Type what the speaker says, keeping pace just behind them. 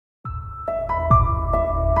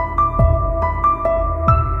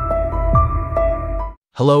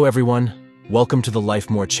Hello everyone, welcome to the Life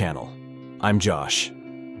More channel. I'm Josh.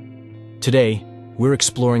 Today, we're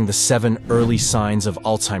exploring the 7 early signs of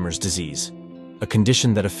Alzheimer's disease, a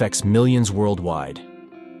condition that affects millions worldwide.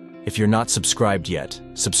 If you're not subscribed yet,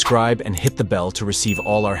 subscribe and hit the bell to receive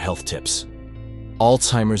all our health tips.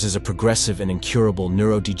 Alzheimer's is a progressive and incurable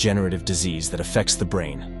neurodegenerative disease that affects the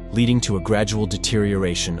brain, leading to a gradual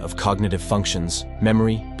deterioration of cognitive functions,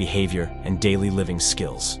 memory, behavior, and daily living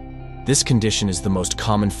skills. This condition is the most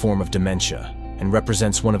common form of dementia and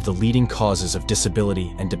represents one of the leading causes of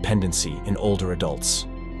disability and dependency in older adults.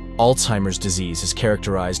 Alzheimer's disease is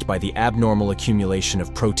characterized by the abnormal accumulation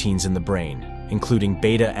of proteins in the brain, including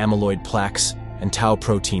beta-amyloid plaques and tau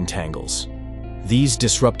protein tangles. These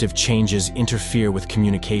disruptive changes interfere with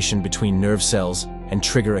communication between nerve cells and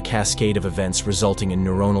trigger a cascade of events resulting in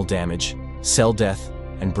neuronal damage, cell death,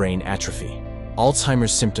 and brain atrophy.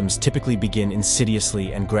 Alzheimer's symptoms typically begin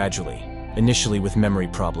insidiously and gradually, initially with memory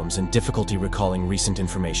problems and difficulty recalling recent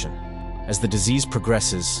information. As the disease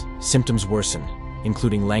progresses, symptoms worsen,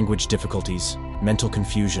 including language difficulties, mental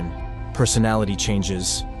confusion, personality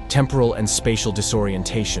changes, temporal and spatial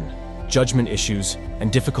disorientation, judgment issues, and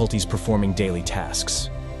difficulties performing daily tasks.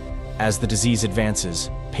 As the disease advances,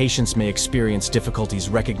 patients may experience difficulties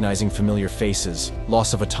recognizing familiar faces,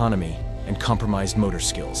 loss of autonomy, and compromised motor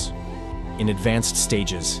skills. In advanced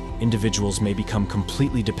stages, individuals may become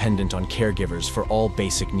completely dependent on caregivers for all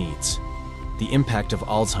basic needs. The impact of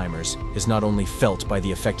Alzheimer's is not only felt by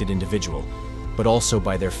the affected individual, but also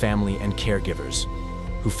by their family and caregivers,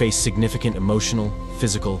 who face significant emotional,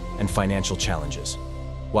 physical, and financial challenges.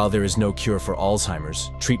 While there is no cure for Alzheimer's,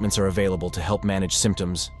 treatments are available to help manage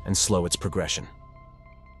symptoms and slow its progression.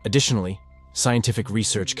 Additionally, scientific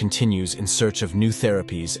research continues in search of new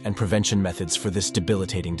therapies and prevention methods for this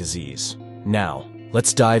debilitating disease. Now,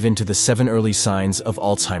 let's dive into the 7 early signs of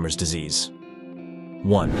Alzheimer's disease.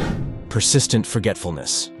 1. Persistent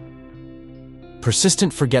forgetfulness.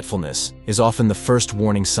 Persistent forgetfulness is often the first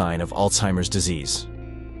warning sign of Alzheimer's disease.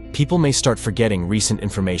 People may start forgetting recent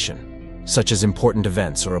information, such as important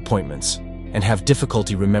events or appointments, and have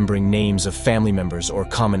difficulty remembering names of family members or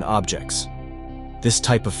common objects. This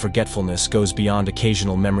type of forgetfulness goes beyond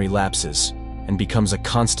occasional memory lapses and becomes a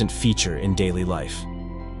constant feature in daily life.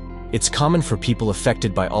 It's common for people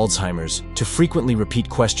affected by Alzheimer's to frequently repeat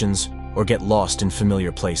questions or get lost in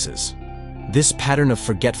familiar places. This pattern of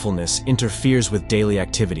forgetfulness interferes with daily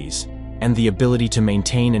activities and the ability to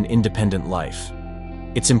maintain an independent life.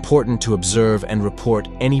 It's important to observe and report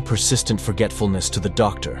any persistent forgetfulness to the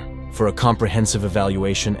doctor for a comprehensive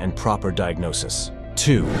evaluation and proper diagnosis.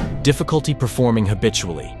 2. Difficulty performing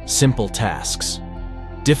habitually simple tasks.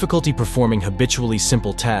 Difficulty performing habitually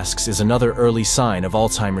simple tasks is another early sign of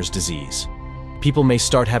Alzheimer's disease. People may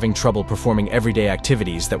start having trouble performing everyday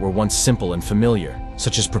activities that were once simple and familiar,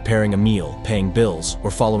 such as preparing a meal, paying bills,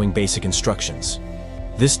 or following basic instructions.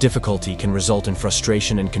 This difficulty can result in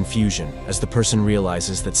frustration and confusion as the person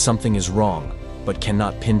realizes that something is wrong, but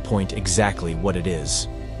cannot pinpoint exactly what it is.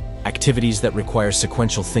 Activities that require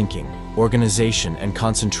sequential thinking, organization, and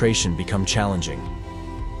concentration become challenging.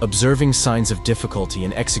 Observing signs of difficulty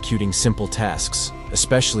in executing simple tasks,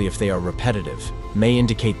 especially if they are repetitive, may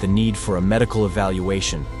indicate the need for a medical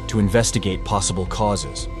evaluation to investigate possible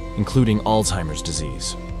causes, including Alzheimer's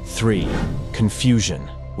disease. 3. Confusion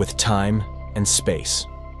with time and space.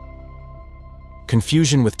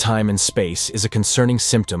 Confusion with time and space is a concerning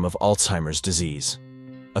symptom of Alzheimer's disease.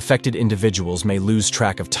 Affected individuals may lose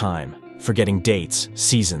track of time, forgetting dates,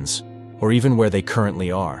 seasons, or even where they currently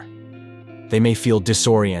are. They may feel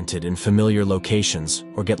disoriented in familiar locations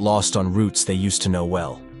or get lost on routes they used to know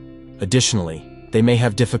well. Additionally, they may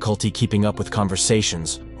have difficulty keeping up with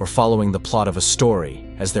conversations or following the plot of a story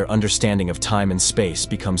as their understanding of time and space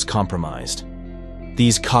becomes compromised.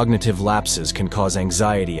 These cognitive lapses can cause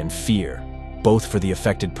anxiety and fear, both for the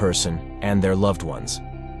affected person and their loved ones,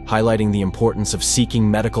 highlighting the importance of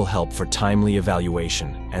seeking medical help for timely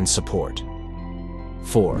evaluation and support.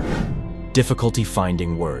 4. Difficulty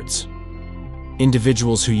finding words.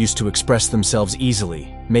 Individuals who used to express themselves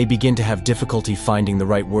easily may begin to have difficulty finding the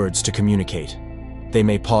right words to communicate. They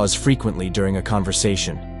may pause frequently during a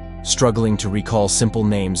conversation, struggling to recall simple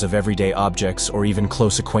names of everyday objects or even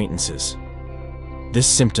close acquaintances. This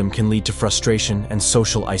symptom can lead to frustration and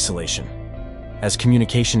social isolation, as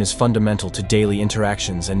communication is fundamental to daily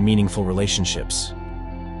interactions and meaningful relationships.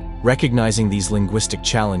 Recognizing these linguistic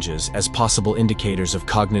challenges as possible indicators of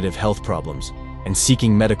cognitive health problems and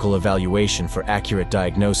seeking medical evaluation for accurate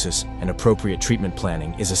diagnosis and appropriate treatment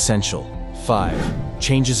planning is essential. 5.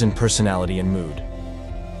 Changes in personality and mood.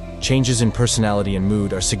 Changes in personality and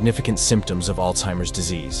mood are significant symptoms of Alzheimer's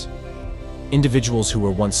disease. Individuals who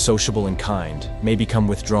were once sociable and kind may become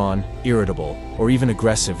withdrawn, irritable, or even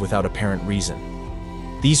aggressive without apparent reason.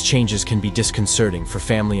 These changes can be disconcerting for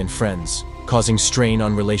family and friends, causing strain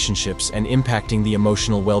on relationships and impacting the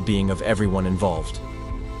emotional well-being of everyone involved.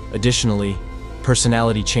 Additionally,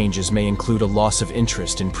 personality changes may include a loss of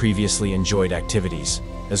interest in previously enjoyed activities,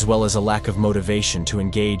 as well as a lack of motivation to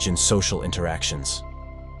engage in social interactions.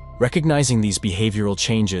 Recognizing these behavioral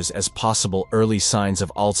changes as possible early signs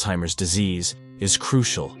of Alzheimer's disease is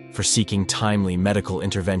crucial for seeking timely medical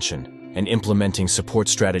intervention and implementing support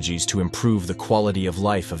strategies to improve the quality of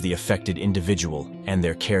life of the affected individual and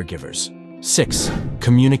their caregivers. 6.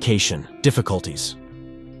 Communication difficulties.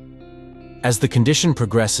 As the condition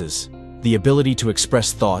progresses, the ability to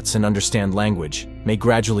express thoughts and understand language may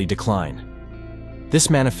gradually decline. This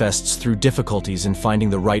manifests through difficulties in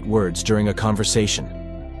finding the right words during a conversation,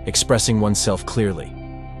 expressing oneself clearly,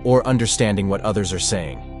 or understanding what others are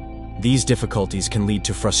saying. These difficulties can lead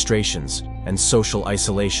to frustrations and social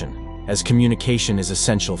isolation, as communication is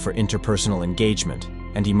essential for interpersonal engagement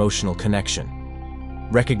and emotional connection.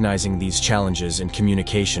 Recognizing these challenges in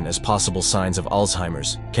communication as possible signs of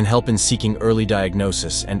Alzheimer's can help in seeking early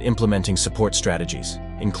diagnosis and implementing support strategies,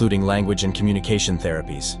 including language and communication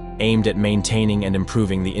therapies, aimed at maintaining and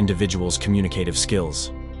improving the individual's communicative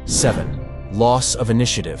skills. 7. Loss of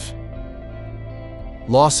initiative.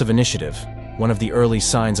 Loss of initiative, one of the early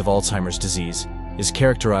signs of Alzheimer's disease, is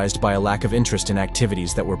characterized by a lack of interest in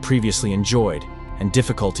activities that were previously enjoyed and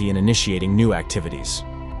difficulty in initiating new activities.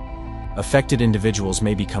 Affected individuals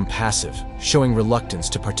may become passive, showing reluctance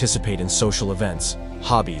to participate in social events,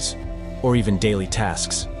 hobbies, or even daily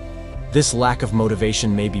tasks. This lack of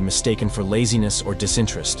motivation may be mistaken for laziness or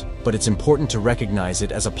disinterest, but it's important to recognize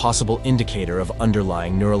it as a possible indicator of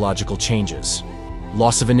underlying neurological changes.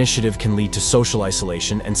 Loss of initiative can lead to social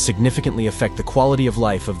isolation and significantly affect the quality of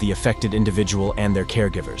life of the affected individual and their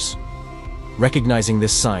caregivers. Recognizing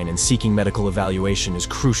this sign and seeking medical evaluation is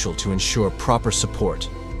crucial to ensure proper support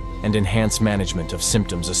and enhance management of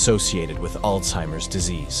symptoms associated with Alzheimer's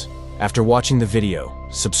disease. After watching the video,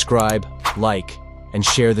 subscribe, like, and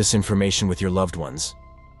share this information with your loved ones.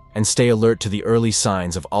 And stay alert to the early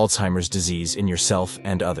signs of Alzheimer's disease in yourself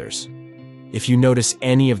and others. If you notice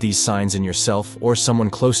any of these signs in yourself or someone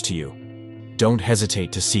close to you, don't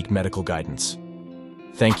hesitate to seek medical guidance.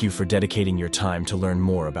 Thank you for dedicating your time to learn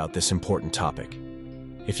more about this important topic.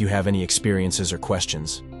 If you have any experiences or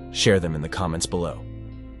questions, share them in the comments below.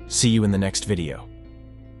 See you in the next video.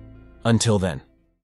 Until then.